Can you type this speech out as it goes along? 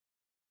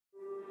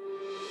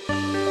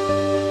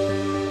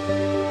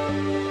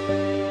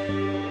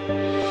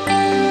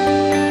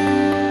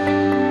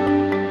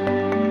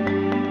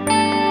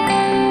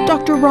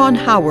Ron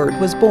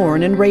Howard was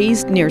born and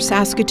raised near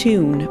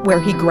Saskatoon, where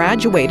he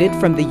graduated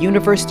from the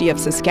University of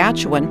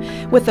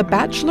Saskatchewan with a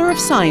Bachelor of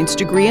Science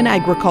degree in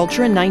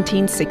Agriculture in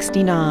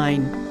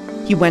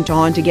 1969. He went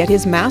on to get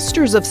his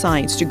Master's of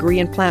Science degree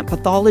in Plant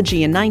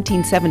Pathology in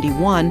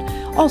 1971,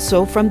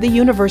 also from the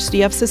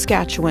University of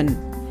Saskatchewan.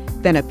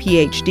 Then a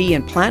PhD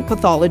in Plant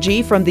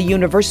Pathology from the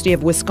University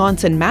of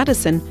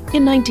Wisconsin-Madison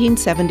in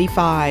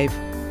 1975.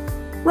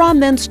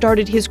 Ron then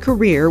started his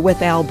career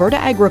with Alberta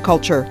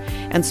Agriculture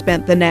and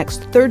spent the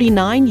next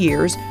 39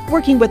 years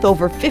working with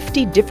over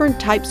 50 different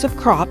types of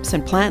crops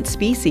and plant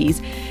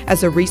species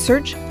as a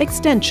research,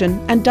 extension,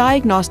 and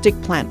diagnostic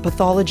plant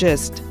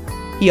pathologist.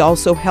 He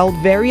also held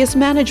various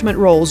management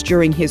roles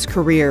during his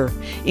career,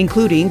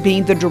 including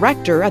being the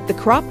director at the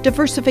Crop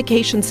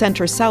Diversification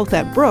Centre South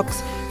at Brooks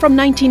from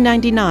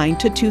 1999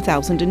 to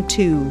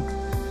 2002.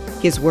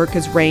 His work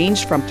has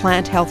ranged from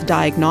plant health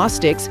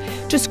diagnostics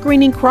to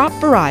screening crop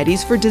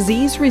varieties for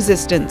disease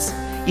resistance,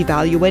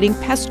 evaluating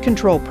pest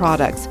control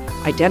products,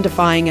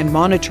 identifying and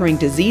monitoring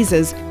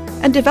diseases,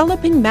 and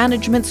developing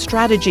management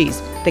strategies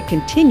that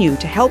continue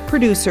to help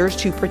producers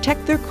to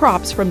protect their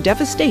crops from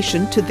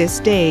devastation to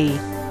this day.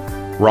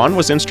 Ron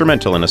was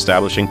instrumental in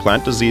establishing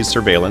plant disease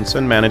surveillance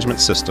and management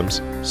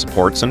systems,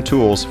 supports and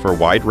tools for a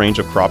wide range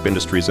of crop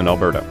industries in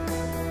Alberta.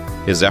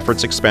 His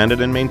efforts expanded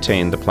and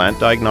maintained the Plant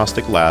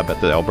Diagnostic Lab at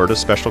the Alberta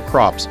Special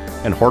Crops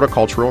and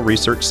Horticultural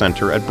Research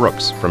Centre at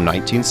Brooks from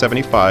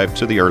 1975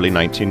 to the early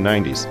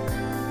 1990s.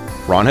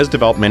 Ron has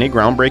developed many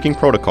groundbreaking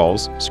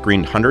protocols,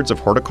 screened hundreds of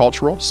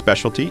horticultural,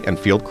 specialty, and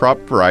field crop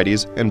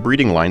varieties and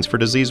breeding lines for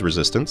disease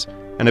resistance,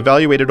 and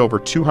evaluated over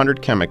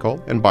 200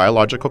 chemical and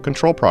biological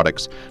control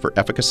products for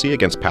efficacy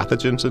against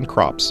pathogens in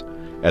crops.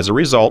 As a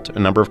result, a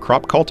number of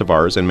crop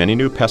cultivars and many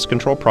new pest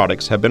control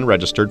products have been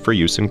registered for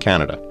use in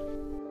Canada.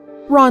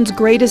 Ron's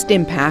greatest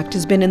impact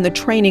has been in the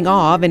training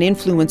of and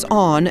influence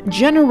on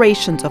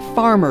generations of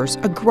farmers,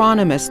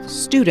 agronomists,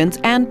 students,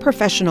 and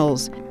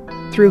professionals.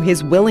 Through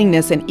his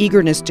willingness and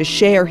eagerness to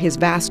share his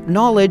vast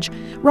knowledge,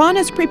 Ron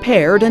has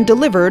prepared and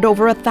delivered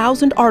over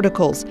 1,000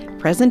 articles,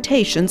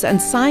 presentations,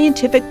 and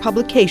scientific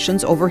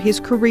publications over his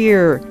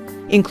career,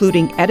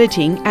 including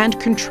editing and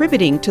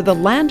contributing to the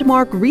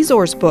landmark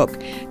resource book,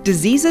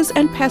 Diseases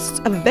and Pests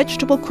of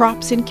Vegetable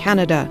Crops in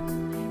Canada.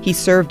 He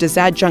served as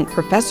adjunct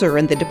professor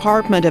in the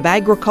Department of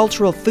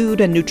Agricultural, Food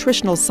and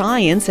Nutritional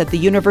Science at the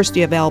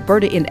University of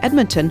Alberta in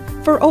Edmonton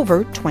for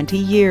over 20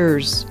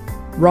 years.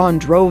 Ron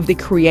drove the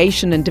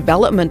creation and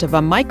development of a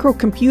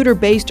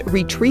microcomputer-based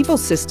retrieval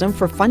system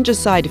for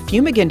fungicide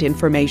fumigant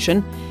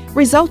information,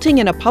 resulting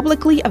in a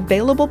publicly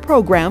available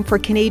program for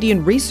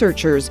Canadian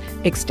researchers,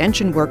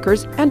 extension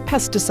workers, and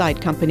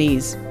pesticide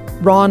companies.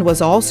 Ron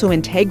was also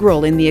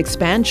integral in the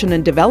expansion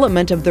and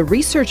development of the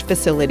research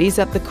facilities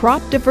at the Crop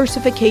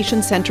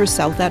Diversification Centre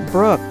South at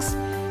Brooks,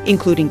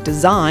 including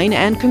design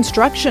and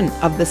construction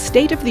of the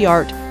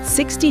state-of-the-art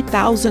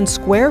 60,000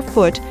 square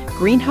foot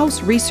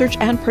greenhouse research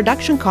and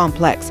production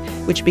complex,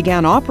 which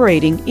began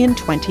operating in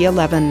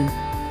 2011.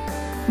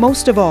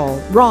 Most of all,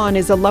 Ron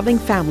is a loving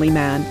family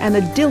man and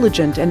a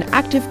diligent and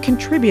active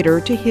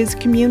contributor to his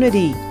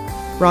community.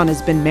 Ron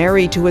has been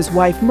married to his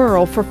wife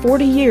Merle for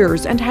 40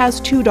 years and has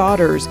 2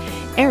 daughters,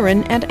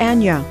 Erin and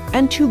Anya,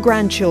 and 2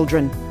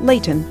 grandchildren,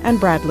 Leighton and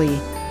Bradley.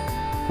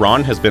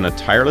 Ron has been a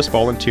tireless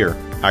volunteer,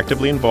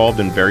 actively involved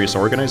in various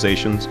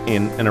organizations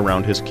in and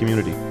around his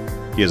community.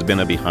 He has been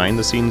a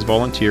behind-the-scenes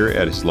volunteer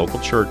at his local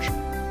church,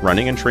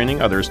 running and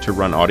training others to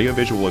run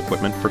audiovisual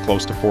equipment for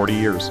close to 40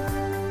 years.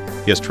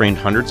 He has trained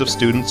hundreds of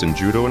students in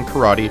judo and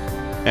karate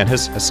and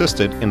has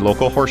assisted in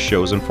local horse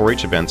shows and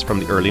 4-H events from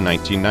the early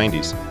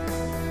 1990s.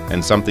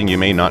 And something you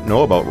may not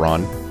know about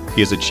Ron, he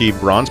has achieved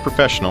Bronze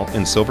Professional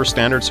in Silver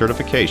Standard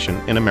certification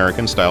in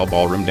American-style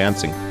ballroom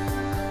dancing.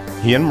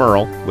 He and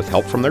Merle, with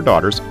help from their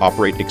daughters,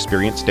 operate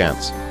Experience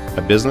Dance,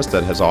 a business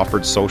that has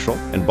offered social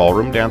and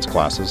ballroom dance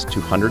classes to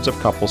hundreds of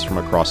couples from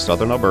across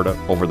southern Alberta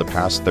over the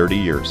past 30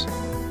 years.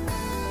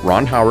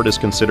 Ron Howard is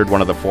considered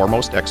one of the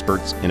foremost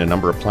experts in a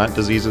number of plant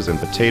diseases in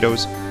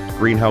potatoes,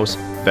 greenhouse,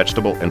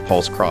 vegetable, and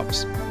pulse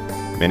crops.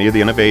 Many of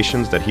the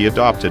innovations that he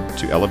adopted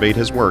to elevate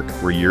his work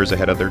were years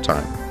ahead of their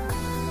time.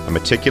 A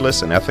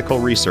meticulous and ethical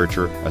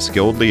researcher, a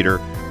skilled leader,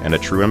 and a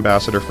true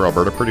ambassador for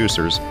Alberta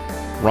producers,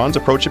 Ron's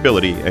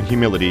approachability and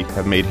humility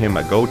have made him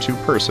a go-to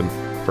person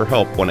for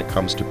help when it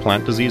comes to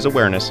plant disease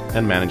awareness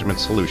and management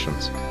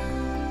solutions.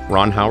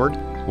 Ron Howard,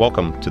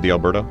 welcome to the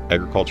Alberta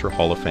Agriculture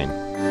Hall of Fame.